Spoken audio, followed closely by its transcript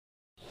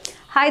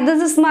Hi, this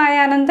is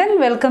Maya Anandan.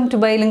 Welcome to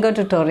Bilingual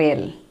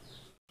Tutorial.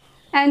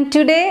 And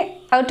today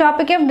our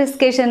topic of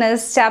discussion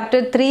is chapter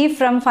 3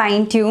 from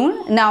Fine Tune,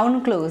 Noun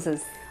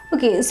Clauses.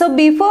 Okay, so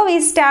before we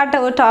start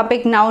our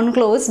topic noun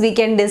clause, we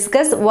can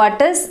discuss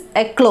what is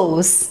a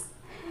clause.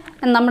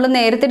 And നമ്മൾ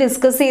നേരത്തെ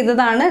discuss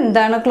ചെയ്തതാണ്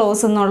എന്താണ്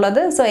close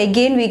എന്നുള്ളത്. So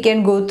again we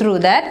can go through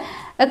that.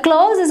 A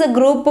clause is a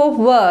group of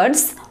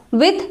words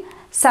with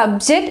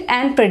subject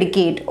and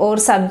predicate or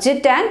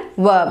subject and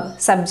verb.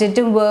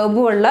 Subjectum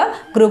verbum ഉള്ള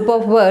group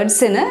of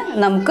wordsന്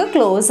നമുക്ക്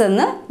clause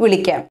എന്ന്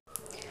വിളിക്കാം.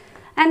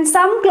 And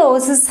some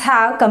clauses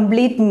have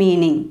complete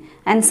meaning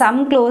and some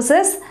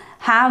clauses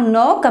have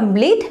no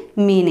complete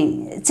meaning.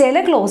 ചില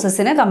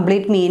clausesന്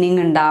complete meaning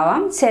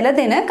ഉണ്ടാവാം,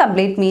 ചിലതിന്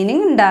complete meaning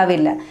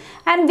ഉണ്ടാവില്ല.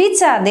 And which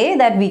are they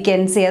that we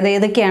can see? അത്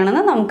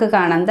ഏതൊക്കെയാണെന്ന് നമുക്ക്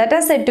കാണാം. That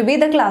is said to be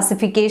the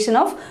classification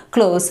of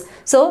clause.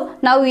 So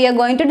now we are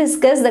going to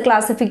discuss the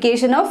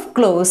classification of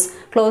clause.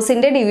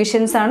 Clauseന്റെ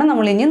divisions ആണ്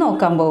നമ്മൾ ഇനി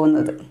നോക്കാൻ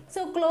പോകുന്നത്.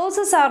 So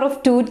clauses are of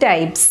two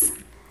types.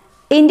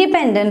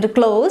 Independent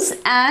clause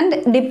and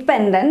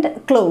dependent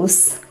clause.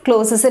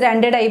 Clauses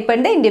രണ്ട് type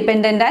ഉണ്ട്,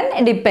 independent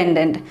and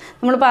dependent.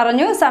 നമ്മൾ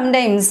പറഞ്ഞു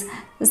sometimes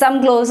some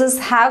clauses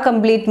have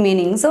complete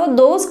meaning. So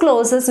those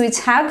clauses which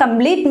have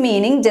complete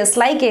meaning just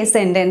like a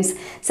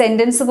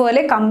sentence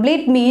പോലെ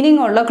complete meaning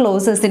ഉള്ള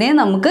clausesനെ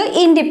നമുക്ക്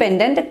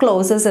independent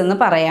clauses എന്ന്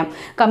പറയാം.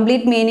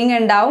 Complete meaning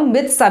ഉണ്ടാവും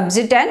with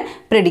subject and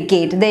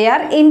predicate. They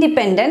are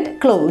independent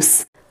clause.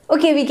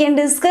 Okay, we can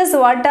discuss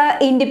what are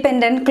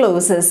independent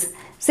clauses.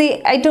 See,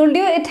 I told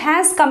you it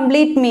has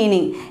complete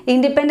meaning.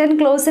 Independent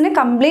clause in a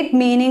complete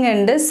meaning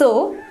ഉണ്ട്. So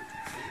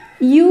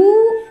you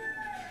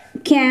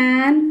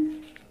can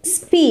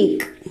speak.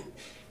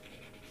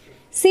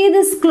 See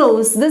this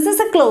clause. This is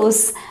a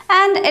clause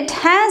and it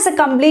has a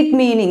complete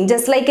meaning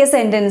just like a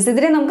sentence.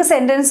 ഇതിനെ നമുക്ക്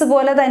sentence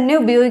പോലെ തന്നെ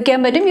ഉപയോഗിക്കാൻ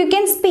പറ്റും. You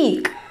can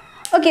speak.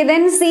 Okay,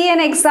 then see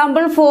an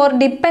example for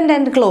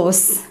dependent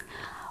clause.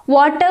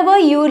 Whatever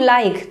you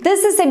like.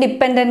 This is a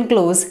dependent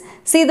clause.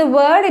 See, the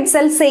word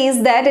itself says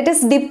that it is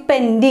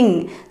depending.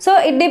 So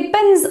it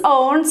depends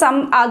on some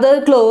other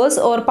clause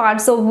or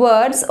parts of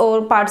words or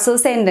parts of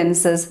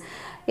sentences.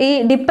 ഈ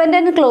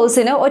dependent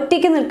ക്ലോസിന്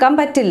ഒറ്റയ്ക്ക് നിൽക്കാൻ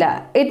പറ്റില്ല.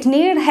 It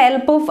need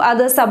help of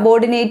other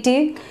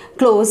സബോർഡിനേറ്റീവ്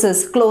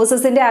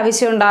ക്ലോസസിൻ്റെ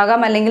ആവശ്യം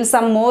ഉണ്ടാകാം, അല്ലെങ്കിൽ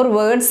some more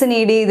words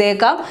need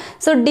ചെയ്തേക്കാം.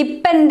 So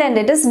dependent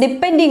it is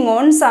depending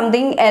on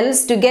something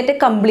else to get A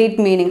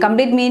complete meaning.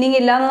 Complete meaning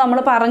ഇല്ലയെന്ന്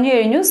നമ്മൾ പറഞ്ഞു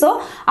കഴിഞ്ഞു. സോ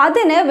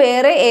അതിന്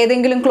വേറെ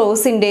ഏതെങ്കിലും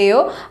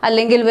ക്ലോസിൻ്റെയോ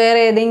അല്ലെങ്കിൽ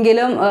വേറെ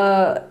ഏതെങ്കിലും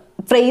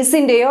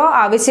ഫ്രേസിൻ്റെയോ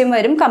ആവശ്യം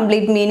വരും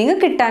കംപ്ലീറ്റ് മീനിങ്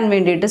കിട്ടാൻ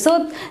വേണ്ടിയിട്ട്. So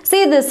see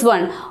this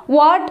one,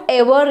 what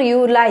ever you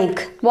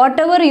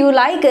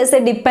like is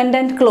A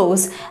dependent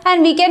close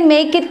and we can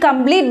make it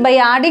complete by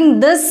adding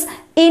this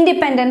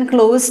independent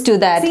clause to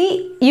that. See,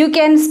 you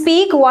can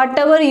speak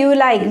whatever you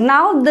like.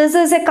 Now this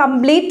is a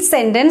complete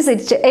sentence.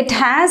 It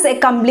has a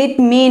complete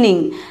meaning,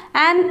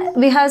 and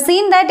we have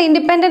seen that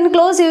independent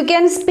clause you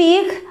can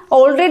speak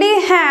already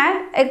have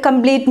a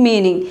complete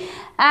meaning,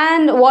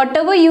 and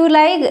whatever you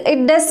like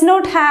it does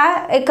not have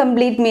a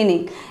complete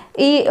meaning.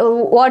 ഈ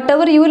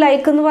whatever you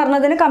like എന്ന്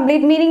പറഞ്ഞതിന്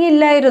complete meaning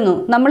ഇല്ലായിരുന്നു.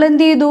 നമ്മൾ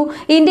എന്ത് ചെയ്തു,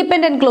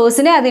 independent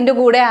ക്ലോസിനെ അതിൻ്റെ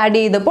കൂടെ add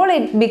ചെയ്തപ്പോൾ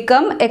it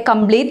become A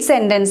complete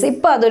sentence.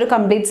 ഇപ്പോൾ അതൊരു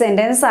കംപ്ലീറ്റ്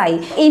സെൻറ്റൻസ് ആയി.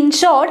 In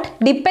short,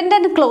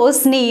 dependent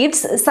close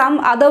needs some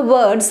other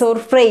words or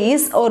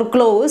phrase or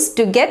close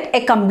to get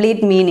A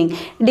complete meaning.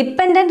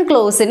 Dependent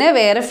ക്ലോസിന്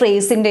വേറെ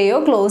ഫ്രേസിൻ്റെയോ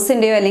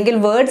ക്ലോസിൻ്റെയോ അല്ലെങ്കിൽ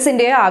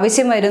വേർഡ്സിൻ്റെയോ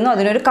ആവശ്യം വരുന്നു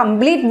അതിനൊരു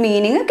കംപ്ലീറ്റ്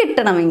മീനിങ്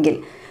കിട്ടണമെങ്കിൽ.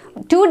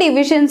 Two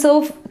divisions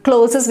of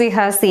clauses we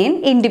have seen,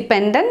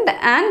 independent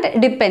and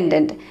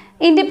dependent.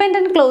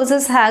 Independent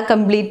clauses have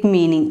complete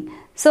meaning.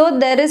 So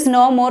there is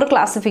no more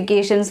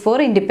classifications for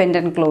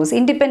independent clause.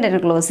 Independent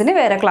clause ine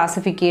vera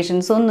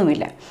classifications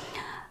onnumilla.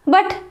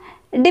 But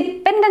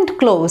dependent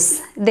clause,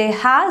 they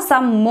have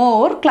some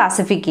more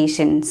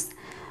classifications.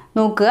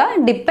 നോക്കുക,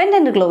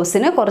 dependent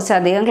ക്ലോസിന്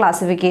കുറച്ചധികം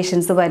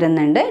classifications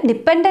വരുന്നുണ്ട്.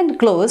 Dependent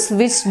close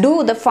which do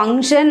the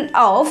function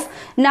of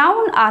noun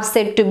R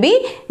Z to B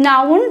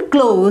noun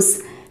close.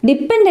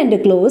 Dependent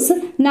close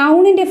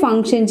നൗണിൻ്റെ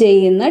function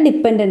ചെയ്യുന്ന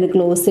dependent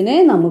ക്ലോസിനെ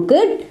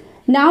നമുക്ക്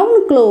noun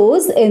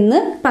close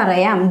എന്ന്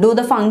പറയാം. Do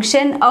the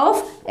function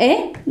of A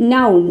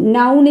noun.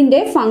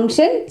 നൗണിൻ്റെ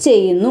function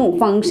ചെയ്യുന്നു.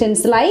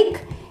 Functions like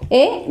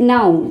A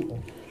noun.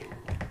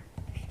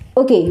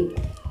 Okay,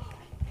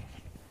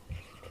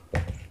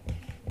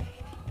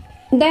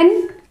 then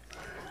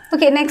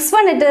okay, next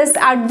one it is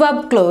adverb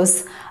clause.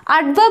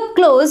 Adverb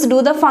clause do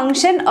the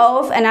function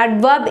of an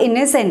adverb in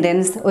a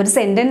sentence. ഒരു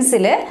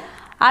സെൻറ്റൻസിൽ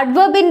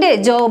അഡ്വർബിൻ്റെ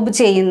job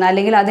ചെയ്യുന്ന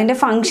അല്ലെങ്കിൽ അതിൻ്റെ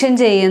function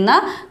ചെയ്യുന്ന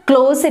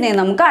ക്ലോസിനെ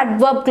നമുക്ക്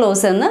adverb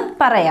close എന്ന്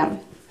പറയാം.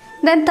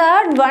 Then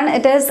third one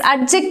it is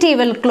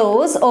adjectival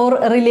clause or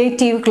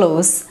relative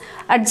clause.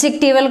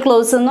 Adjectival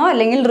clause എന്നോ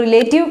അല്ലെങ്കിൽ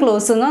relative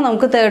clause എന്നോ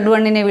നമുക്ക് തേർഡ്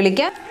വണ്ണിനെ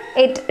വിളിക്കാം.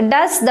 It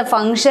does the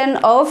function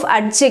of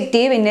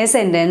adjective in a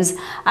sentence.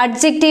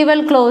 Adjectival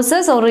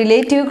clauses or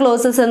relative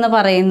clauses എന്ന്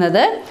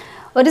പറയുന്നത്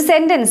ഒരു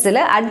സെൻറ്റൻസിൽ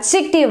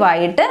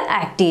അഡ്ജക്റ്റീവായിട്ട്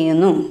ആക്ട്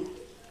ചെയ്യുന്നു.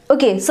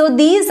 Okay, so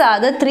these are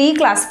the three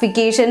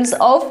classifications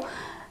of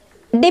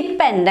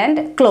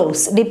dependent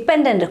clause.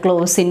 Dependent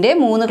clause in the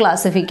moon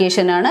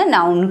classification ആണ്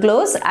noun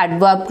clause,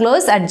 adverb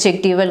clause,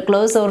 adjectival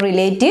clause or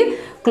relative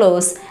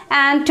clause.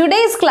 And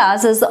today's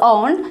class is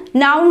on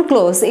noun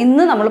clause.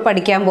 ഇന്ന് നമ്മൾ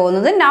പഠിക്കാൻ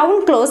പോകുന്നത് noun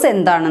clause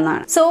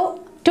എന്താണെന്നാണ്. So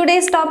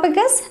today's topic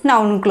is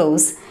noun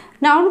clause.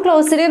 Noun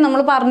clause ൽ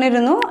നമ്മൾ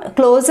പറഞ്ഞിരുന്നു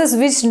clauses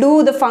which do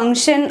the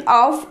function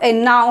of a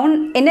noun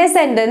in a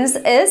sentence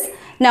is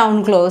noun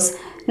clause.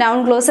 Noun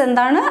clause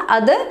എന്താണ്?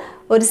 അത്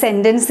ഒരു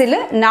സെന്റൻസിൽ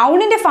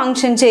നൗണിന്റെ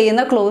ഫംഗ്ഷൻ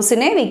ചെയ്യുന്ന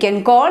ക്ലോസിനെ we can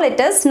call it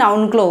as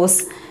noun clause.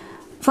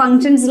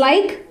 Functions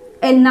like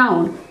a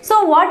noun. So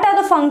what are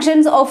the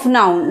functions of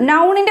noun?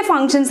 Nounന്റെ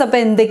functions അപ്പോൾ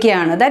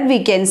എന്തൊക്കെയാണ്? That we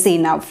can see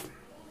now.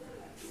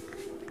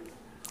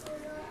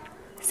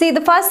 See,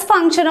 the first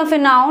function of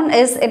a noun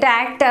is it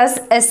acts as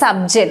a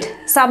subject.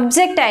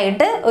 Subject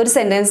ആയിട്ട് ഒരു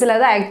സെന്റൻസിൽ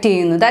അത് act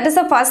ചെയ്യുന്നു. That is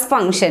the first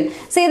function.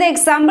 See the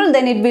example,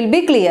 then it will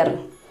be clear.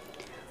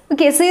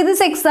 Okay, see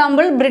this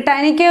example,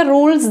 Britannica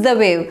rules the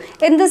wave.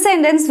 In this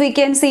sentence, we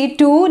can see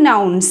two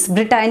nouns,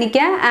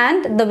 Britannica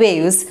and the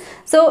waves.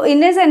 So,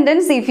 in a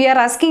sentence, if you are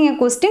asking a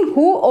question,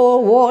 who or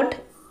what,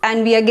 and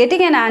we are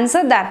getting an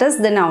answer, that is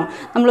the noun.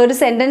 നമ്മൾ ഒരു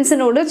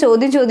സെന്റൻസിനോട്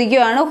ചോദ്യം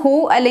ചോദിക്കുകയാണ് who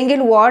അല്ലെങ്കിൽ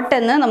what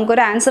എന്ന്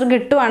നമുക്കൊരു answer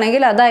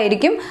കിട്ടുവാണെങ്കിൽ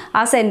അതായിരിക്കും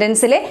ആ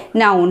സെന്റൻസിലെ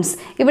nouns.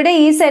 ഇവിടെ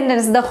ഈ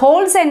sentence, the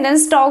whole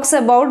sentence talks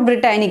about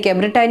Britannica.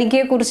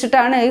 ബ്രിട്ടാനിക്കയെ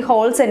കുറിച്ചിട്ടാണ് ഈ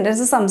whole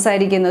sentence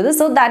സംസാരിക്കുന്നത്.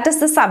 So, that is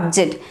the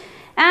subject.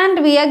 And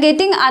we are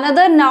getting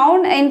another noun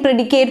in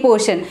predicate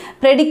portion.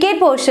 Predicate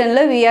portion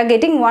we are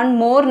getting one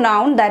more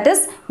noun, that is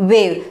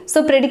wave.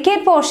 So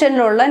predicate portion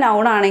lolla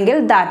noun anengil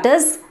that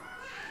is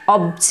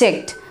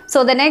object.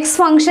 So the next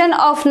function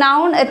of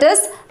noun, it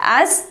is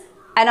as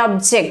an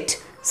object.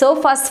 So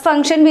first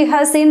function we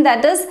have seen,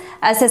 that is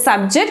as a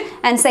subject,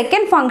 and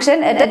second function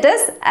it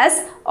is as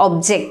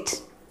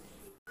object.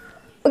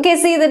 Okay,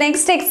 see the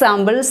next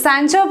example.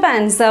 Sancho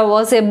Panza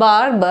was a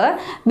barber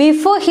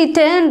before he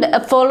turned a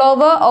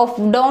follower of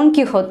Don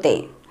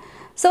Quixote.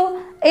 So,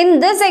 in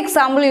this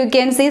example, you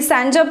can see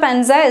Sancho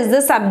Panza is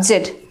the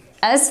subject.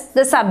 As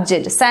the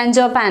subject,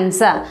 Sancho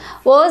Panza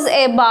was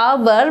a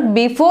barber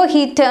before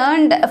he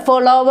turned a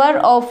follower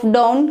of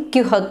Don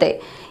Quixote.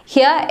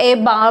 Here, a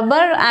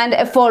barber and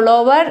a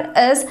follower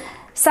is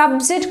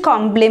subject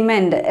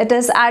complement. It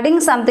is adding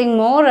something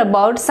more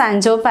about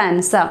Sancho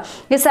Panza.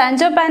 ഈ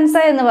Sancho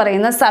Panza എന്ന്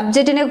പറയുന്ന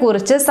സബ്ജക്റ്റിനെ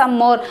കുറിച്ച് some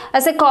more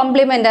as a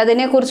complement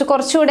അതിനെ കുറിച്ച്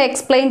കുറച്ചുകൂടി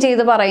explain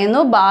ചെയ്ത്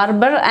പറയുന്നു.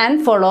 Barber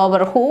and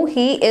follower, who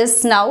he is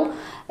now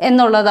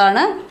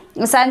എന്നുള്ളതാണ്.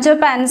 സാൻചോ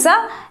പാൻസ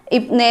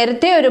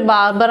നേരത്തെ ഒരു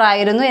ബാർബർ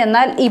ആയിരുന്നു,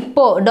 എന്നാൽ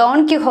ഇപ്പോൾ ഡോൺ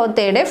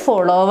ക്വിഹോത്തയുടെ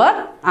ഫോളോവർ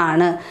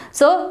ആണ്.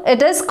 So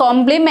it is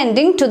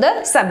complimenting to the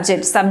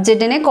subject.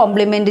 സബ്ജക്റ്റിനെ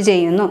complement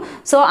ചെയ്യുന്നു.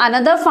 So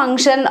another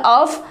function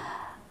of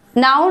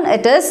noun,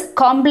 it is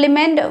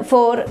complement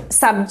for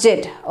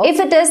subject. If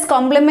it is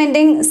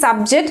complementing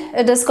subject,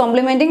 it is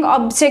complementing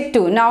object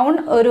too. Noun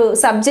ഒരു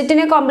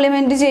സബ്ജക്റ്റിനെ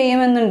complement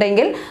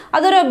ചെയ്യുമെന്നുണ്ടെങ്കിൽ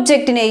അതൊരു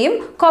ഒബ്ജക്റ്റിനെയും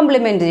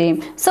complement ചെയ്യും.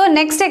 So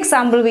next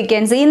example we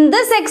can see. In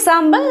this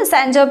example,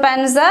 Sancho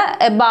Panza,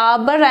 a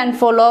barber and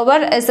follower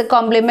is a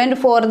complement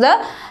for the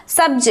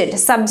subject.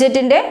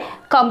 Subjectന്റെ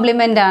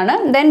complement ആണ്.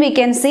 Then we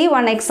can see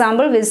one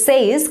example which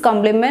says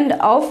complement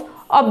of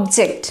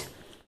object.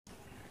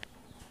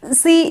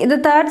 See the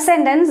third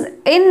sentence.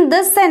 In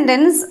this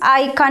sentence, I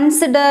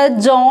consider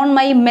John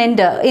my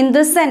mentor. In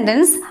this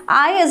sentence,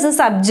 I is a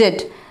subject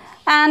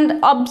and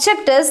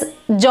object is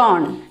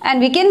John.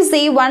 And we can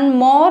see one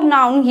more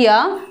noun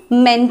here,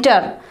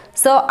 mentor.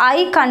 So,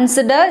 I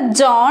consider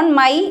John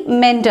my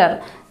mentor.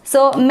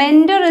 So,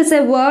 mentor is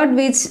a word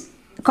which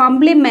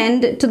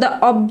complement to the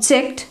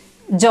object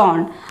John.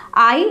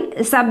 I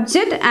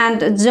subject and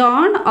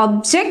John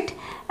object,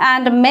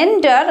 and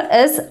mentor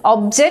is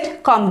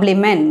object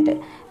complement.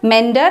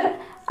 Mentor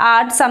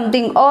adds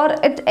something or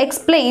it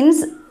explains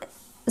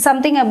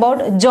something about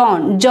John.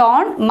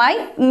 John, my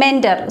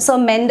mentor. So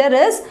mentor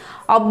is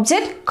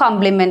object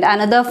complement.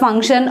 Another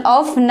function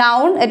of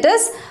noun, it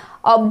is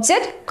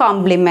object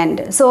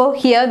complement. So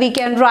here we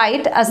can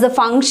write as the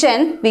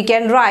function, we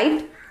can write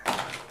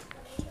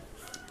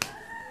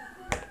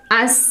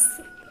as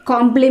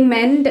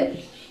complement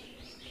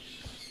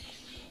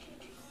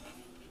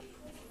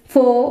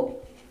for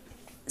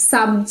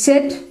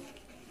subject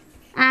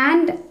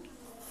and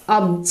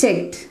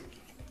object.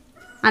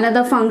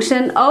 Another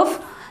function of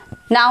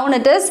noun,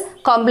 it is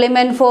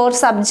complement for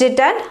subject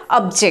and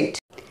object.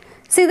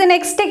 See the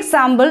next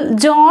example.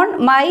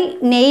 John, my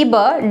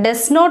neighbor,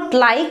 does not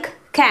like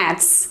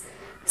cats.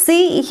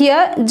 See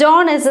here,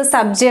 John is a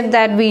subject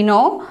that we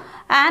know,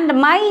 and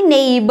my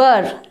neighbor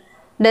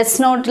does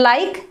not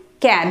like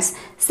cats.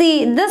 See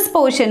this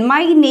portion,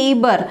 my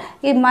neighbor.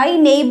 In my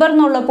neighbor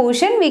nulla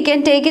portion, we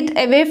can take it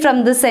away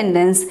from the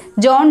sentence.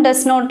 John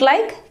does not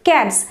like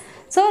cats.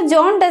 So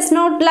John does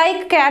not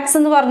like cats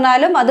എന്ന്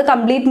പറഞ്ഞാലും അത്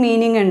complete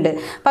meaning ഉണ്ട്.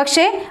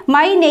 പക്ഷേ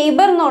my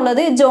neighbour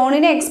എന്നുള്ളത്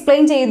ജോണിനെ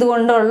explain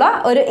ചെയ്തുകൊണ്ടുള്ള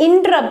ഒരു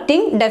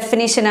ഇൻറ്ററപ്റ്റിംഗ്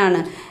definition ആണ്.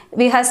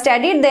 We have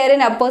studied there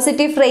in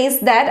appositive phrase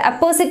that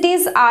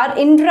appositives are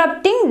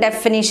interrupting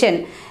definition.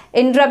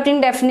 interrupting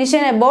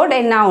definition about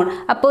a noun.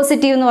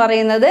 Appositive എന്ന്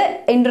പറയുന്നത്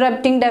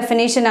interrupting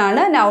definition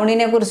ആണ്.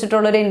 Nounനെ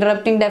കുറിച്ചിട്ടുള്ള ഒരു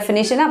interrupting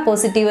definition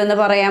appositive എന്ന്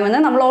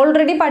പറയാമെന്ന് നമ്മൾ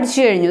already പഠിച്ചു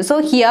കഴിഞ്ഞു. So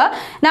here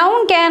noun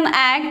can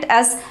act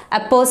as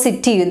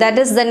appositive. That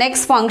is the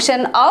next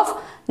function of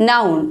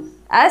noun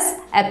as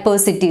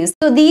appositive.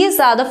 So these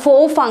are the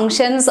 4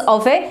 functions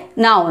of a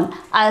noun: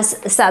 as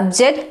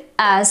subject,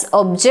 as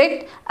object,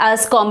 as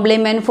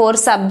complement for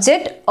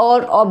subject or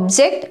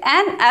object,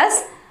 and as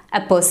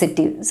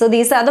appositive. So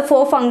these are the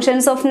 4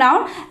 functions of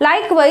noun.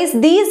 Likewise,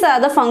 these are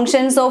the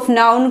functions of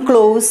noun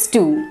clause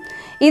too.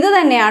 ഇത്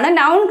തന്നെയാണ്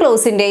noun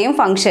clause ന്റെയും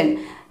function.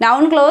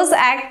 Noun clause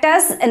act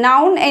as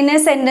noun in a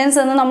sentence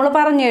എന്ന് നമ്മൾ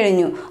പറഞ്ഞു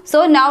കഴിഞ്ഞു. So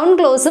noun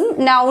clauseും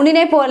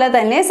nounനെ പോലെ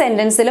തന്നെ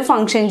sentenceൽ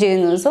function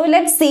ചെയ്യുന്നു. So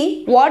let's see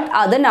what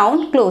are the noun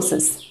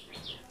clauses.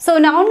 So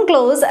noun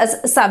clause as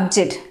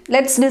subject.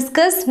 Let's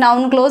discuss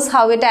noun clause,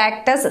 how it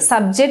acts as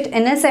subject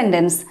in a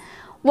sentence.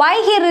 Why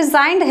he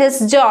resigned his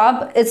job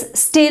is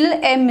still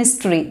a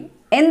mystery.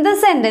 In the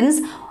sentence,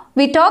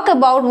 we talk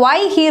about why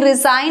he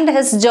resigned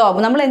his job.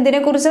 നമ്മൾ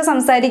എന്തിനെക്കുറിച്ചാണ്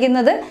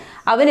സംസാരിക്കുന്നത്?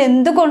 അവൻ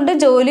എന്തുകൊണ്ട്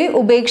ജോലി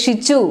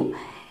ഉപേക്ഷിച്ചു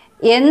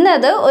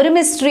എന്നത് ഒരു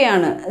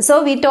മിസ്റ്ററിയാണ്. So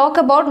we talk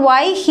about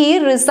why he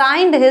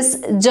resigned his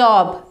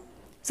job.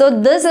 So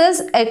this is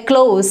a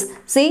clause.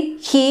 See,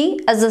 he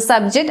as a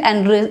subject and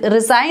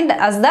resigned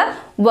as the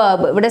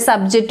verb. ഇവിടെ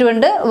subject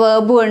ഉണ്ട്,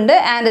 verb ഉണ്ട്,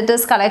 and it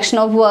is collection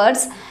of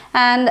words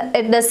and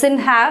it doesn't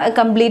have a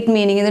complete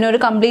meaning. ഇതിനൊരു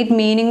complete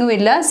meaning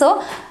ഇല്ല. So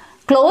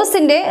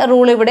ക്ലോസിൻ്റെ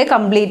rule ഇവിടെ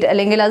complete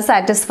അല്ലെങ്കിൽ അത്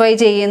satisfy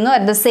ചെയ്യുന്നു.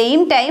 At the same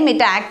time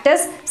it act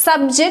as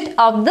subject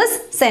of this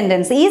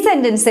sentence. ഈ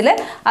സെൻറ്റൻസിൽ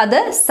അത്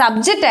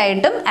subject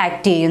ആയിട്ടും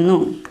act ചെയ്യുന്നു.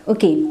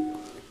 Okay,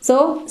 so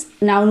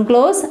noun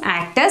close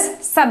act as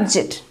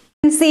subject.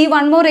 See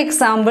one more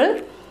example.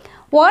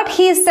 What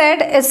he said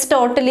is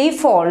totally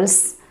false.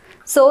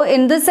 So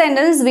in this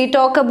sentence we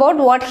talk about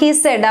what he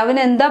said. അവൻ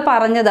എന്താ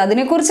പറഞ്ഞത്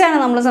അതിനെക്കുറിച്ചാണ്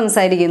നമ്മൾ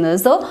സംസാരിക്കുന്നത്.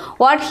 So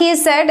what he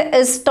said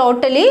is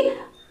totally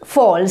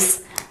false.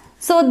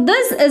 So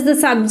this is the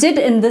subject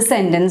in this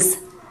sentence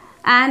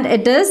and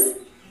it is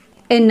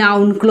a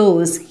noun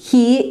clause.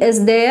 He is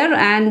there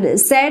and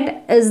said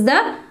is the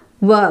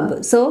verb.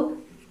 So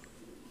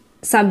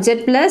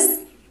subject plus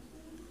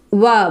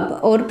verb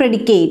or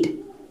predicate.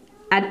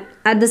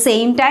 At the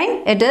same time,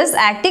 it is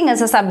acting as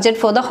a subject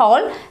for the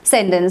whole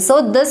sentence. So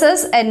this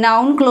is a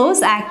noun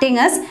clause acting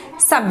as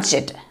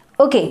subject.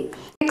 Okay.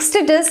 Next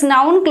it is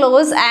noun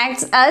clause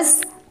acts as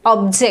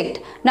object.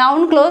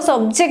 Noun clause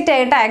object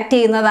ആയിട്ട് act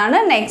ചെയ്യുന്നതാണ്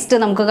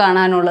next നമുക്ക്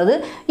കാണാനുള്ളത്.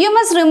 You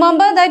must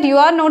remember that you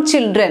are not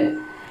children.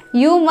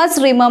 You must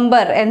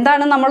remember.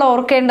 എന്താണ് നമ്മൾ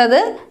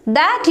ഓർക്കേണ്ടത്?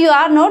 That you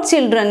are not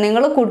children.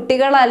 നിങ്ങൾ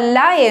കുട്ടികളല്ല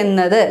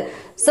എന്നത്.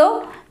 So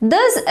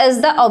this is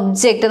the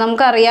object.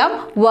 നമുക്കറിയാം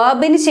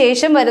verbന്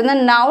ശേഷം വരുന്ന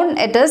noun,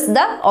 it is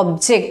the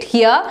object.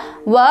 Here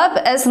verb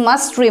is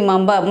must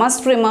remember.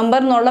 Must remember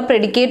എന്നുള്ള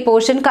predicate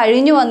portion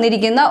കഴിഞ്ഞു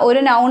വന്നിരിക്കുന്ന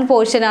ഒരു noun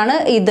portion ആണ്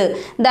ഇത്.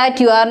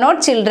 That you are not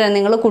children.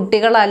 നിങ്ങൾ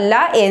കുട്ടികളല്ല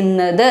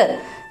എന്നത്.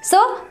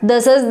 So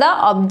this is the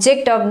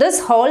object of this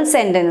whole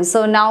sentence.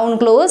 So noun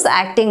clause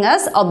acting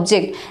as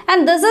object.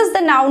 And this is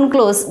the noun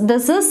clause.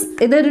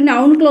 ഇതൊരു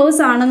noun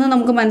clause ആണെന്ന്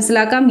നമുക്ക്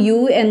മനസ്സിലാക്കാം. You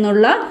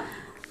എന്നുള്ള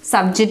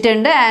subject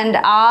ഉണ്ട് and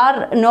are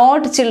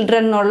not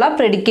children എന്നുള്ള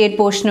predicate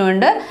portion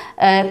ഉണ്ട്.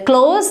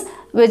 Clause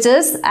which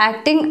is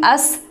acting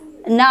as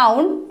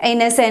noun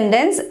in a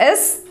sentence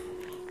is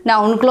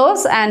noun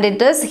clause and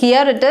it is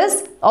here it is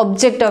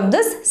object of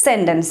this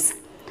sentence.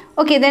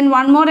 Okay, then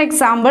one more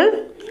example.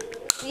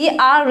 We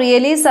are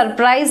really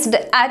surprised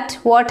at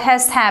what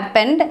has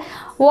happened.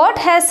 What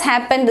has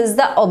happened is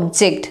the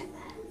object.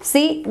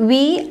 See,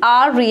 we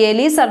are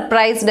really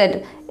surprised at.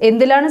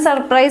 എന്തിലാണ്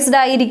surprised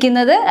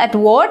ആയിരിക്കുന്നത്? At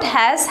what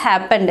has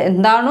happened.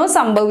 എന്താണോ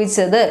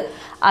സംഭവിച്ചത്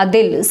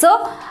അതിൽ. So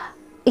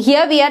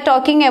here we are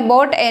talking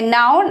about a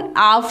noun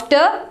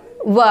after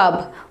verb.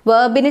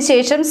 Verbന്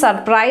ശേഷം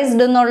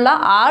surprised എന്നുള്ള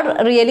are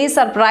really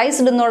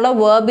surprised എന്നുള്ള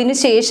verbന്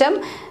ശേഷം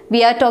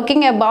we are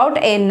talking about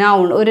a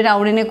noun. ഒരു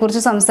nounനെ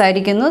കുറിച്ച്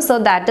സംസാരിക്കുന്നു. So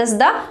that is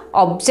the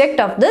object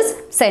of this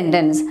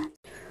sentence.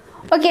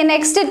 Okay,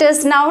 next it is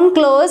noun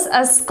clause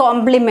as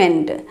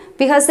complement.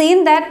 We have seen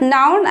that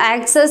noun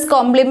acts as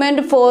complement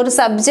for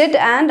subject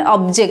and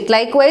object.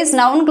 Likewise,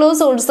 noun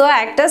clause also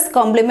acts as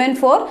complement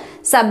for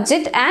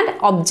subject and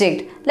object.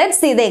 Let's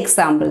see the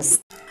examples.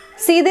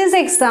 See these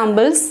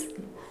examples.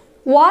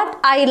 What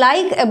I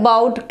like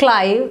about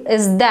Clive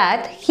is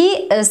that he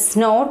is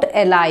not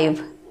alive.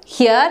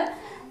 Here,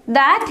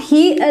 that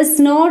he is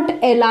not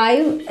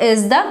alive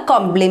is the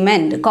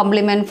complement.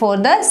 Complement for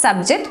the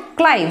subject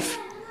Clive.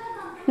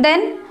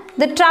 Then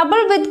the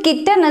trouble with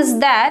kitten is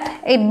that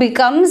it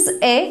becomes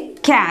a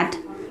cat.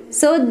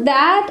 So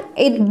that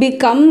it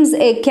becomes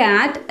a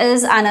cat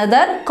is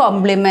another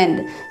complement.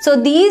 So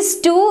these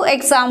two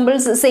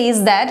examples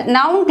says that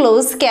noun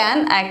clause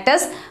can act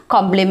as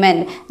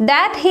complement.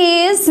 That he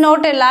is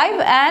not alive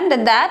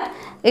and that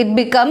it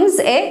becomes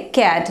a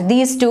cat.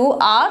 These two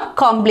are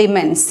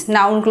complements.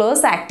 Noun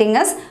clause acting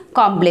as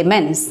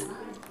complements.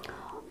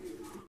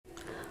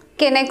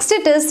 Okay, next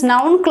it is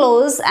noun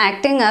clause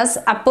acting as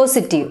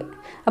appositive.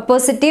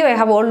 Appositive, I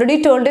have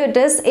already told you, it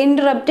is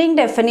interrupting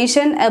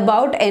definition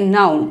about a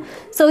noun.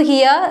 So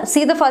here,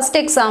 see the first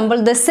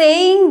example, the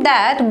saying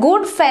that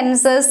good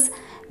fences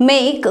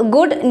make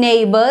good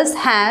neighbors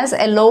has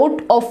a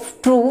lot of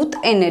truth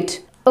in it.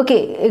 Okay,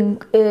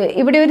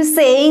 ഇവിടെ ഒരു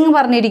saying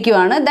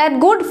പറഞ്ഞിരിക്കുകയാണ് that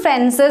good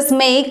fences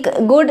make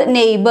good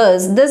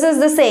neighbors. This is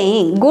the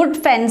saying. Good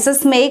fences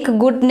make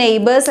good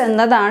neighbors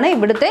എന്നതാണ്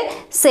ഇവിടുത്തെ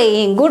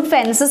saying. Good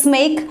fences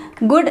make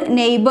good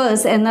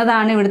neighbors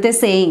എന്നതാണ് ഇവിടുത്തെ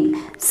saying.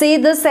 See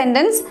this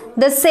sentence.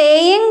 The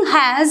saying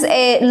has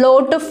a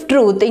lot of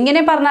truth.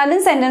 ഇങ്ങനെ പറഞ്ഞാലും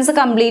sentence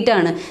complete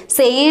ആണ്.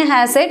 Saying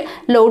has a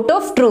lot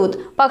of truth.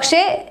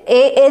 പക്ഷേ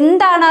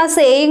എന്താണ് ആ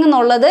saying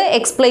എന്നുള്ളത്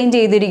എക്സ്പ്ലെയിൻ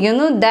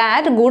ചെയ്തിരിക്കുന്നു.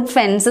 That good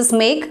fences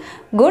make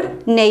good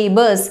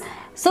neighbors.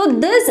 So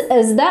this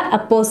is the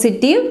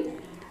appositive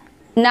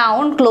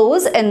noun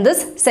clause in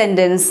this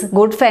sentence.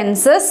 Good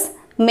fences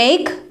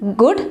make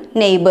good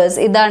neighbors.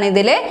 ഇതാണ്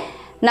ഇതിലെ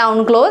noun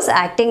clause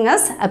acting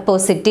as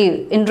appositive.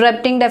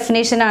 Interrupting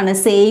definition ആണ്.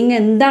 Saying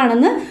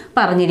എന്താണെന്ന്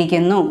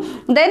പറഞ്ഞിരിക്കുന്നു.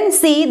 Then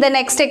see the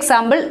next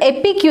example.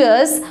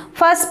 Epicurus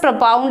first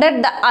propounded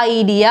the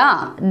idea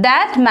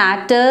that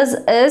matters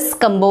is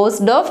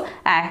composed of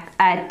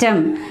atom.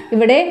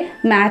 ഇവിടെ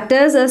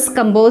matters is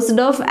composed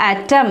of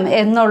atom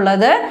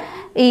എന്നുള്ളത്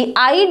ഈ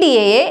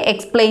ഐഡിയയെ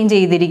explain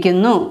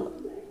ചെയ്തിരിക്കുന്നു.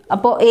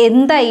 അപ്പോൾ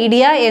എന്ത്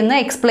ഐഡിയ എന്ന്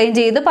എക്സ്പ്ലെയിൻ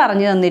ചെയ്ത്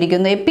പറഞ്ഞു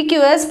തന്നിരിക്കുന്നു.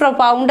 എപ്പിക്യൂസ്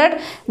പ്രൊപ്പൗണ്ടഡ്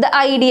ദ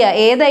ഐഡിയ,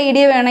 ഏത്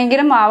ഐഡിയ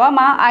വേണമെങ്കിലും ആവാം,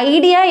 ആ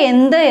ഐഡിയ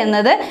എന്ത്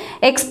എന്നത്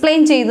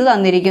എക്സ്പ്ലെയിൻ ചെയ്ത്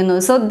തന്നിരിക്കുന്നു.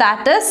 So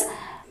that is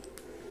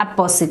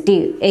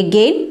appositive.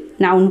 Again,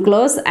 noun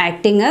clause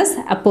acting as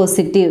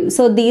appositive.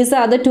 So these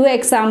are the two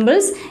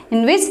examples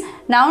in which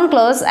noun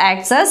clause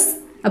acts as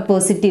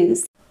appositives.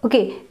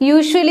 Okay,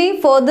 usually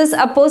for this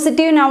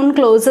appositive noun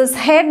clauses,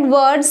 head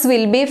words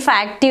will be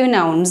factive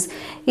nouns.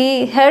 ഈ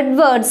head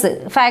words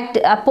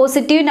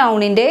appositive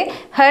നൗണിൻ്റെ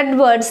head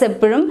words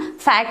എപ്പോഴും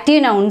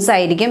ഫാക്റ്റീവ് nouns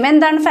ആയിരിക്കും.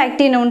 എന്താണ്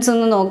ഫാക്റ്റീവ് nouns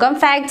എന്ന് നോക്കാം.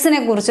 ഫാക്ട്സിനെ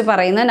കുറിച്ച്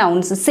പറയുന്ന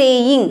nouns,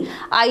 saying,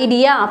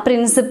 idea,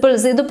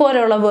 principles,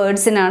 ഇതുപോലെയുള്ള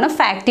വേർഡ്സിനാണ്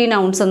ഫാക്റ്റീവ്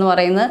nouns എന്ന്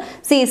പറയുന്നത്.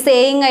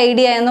 സേയിങ്,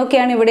 ഐഡിയ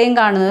എന്നൊക്കെയാണ് ഇവിടെയും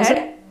കാണുന്നത്.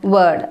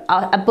 Word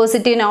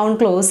appositive noun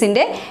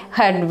ക്ലോസിൻ്റെ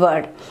head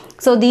word.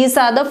 So these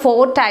are the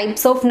 4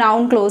 types of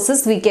noun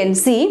clauses we can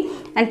see.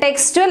 And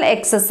textual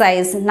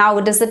exercise. Now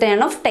it is the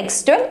turn of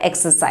textual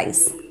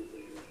exercise.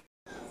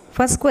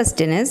 First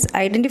question is,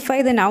 identify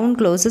the noun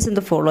clauses in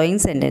the following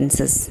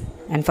sentences.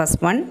 And first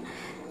one,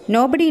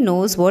 nobody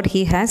knows what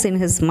he has in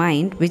his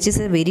mind, which is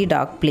a very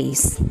dark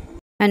place.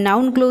 And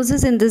noun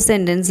clauses in these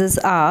sentences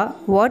are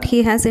what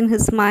he has in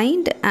his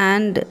mind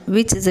and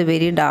which is a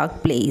very dark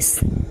place.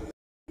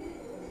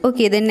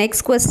 Okay, the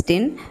next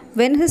question,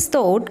 when his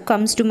thought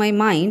comes to my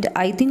mind,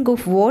 I think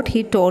of what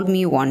he told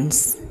me once.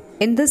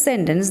 In this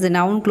sentence, the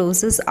noun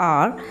clauses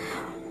are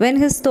when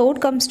his thought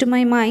comes to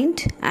my mind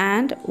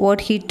and what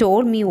he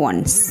told me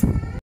once.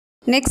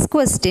 Next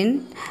question,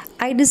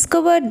 I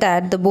discovered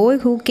that the boy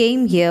who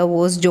came here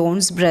was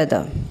John's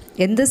brother.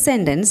 In this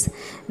sentence,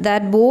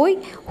 that boy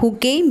who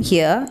came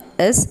here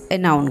is a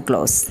noun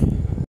clause.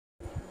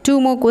 2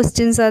 more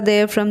questions are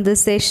there from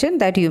this session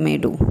that you may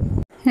do.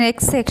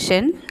 Next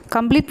section,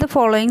 complete the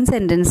following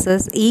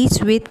sentences each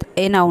with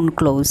a noun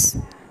clause.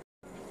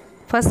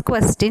 First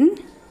question,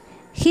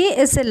 he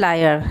is a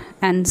liar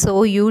and so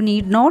you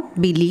need not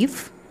believe.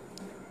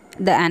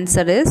 The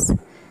answer is,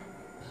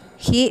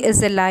 he is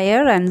a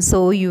liar and so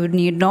you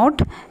need not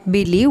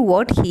believe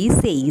what he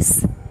says.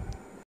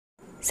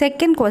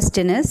 Second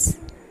question is,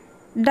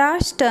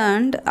 Dash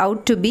turned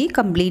out to be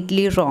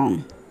completely wrong.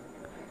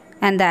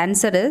 And the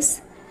answer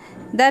is,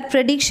 that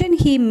prediction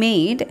he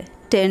made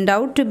turned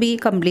out to be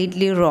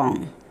completely wrong.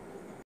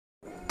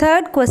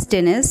 Third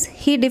question is,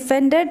 he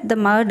defended the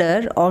murder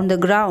on the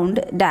ground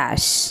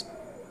dash.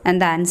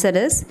 And the answer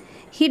is,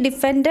 he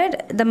defended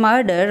the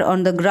murder on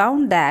the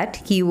ground that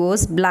he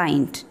was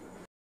blind.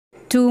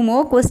 2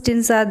 more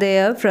questions are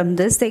there from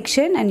this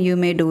section and you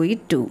may do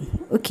it too.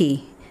 Okay,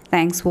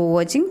 thanks for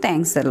watching.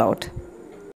 Thanks a lot.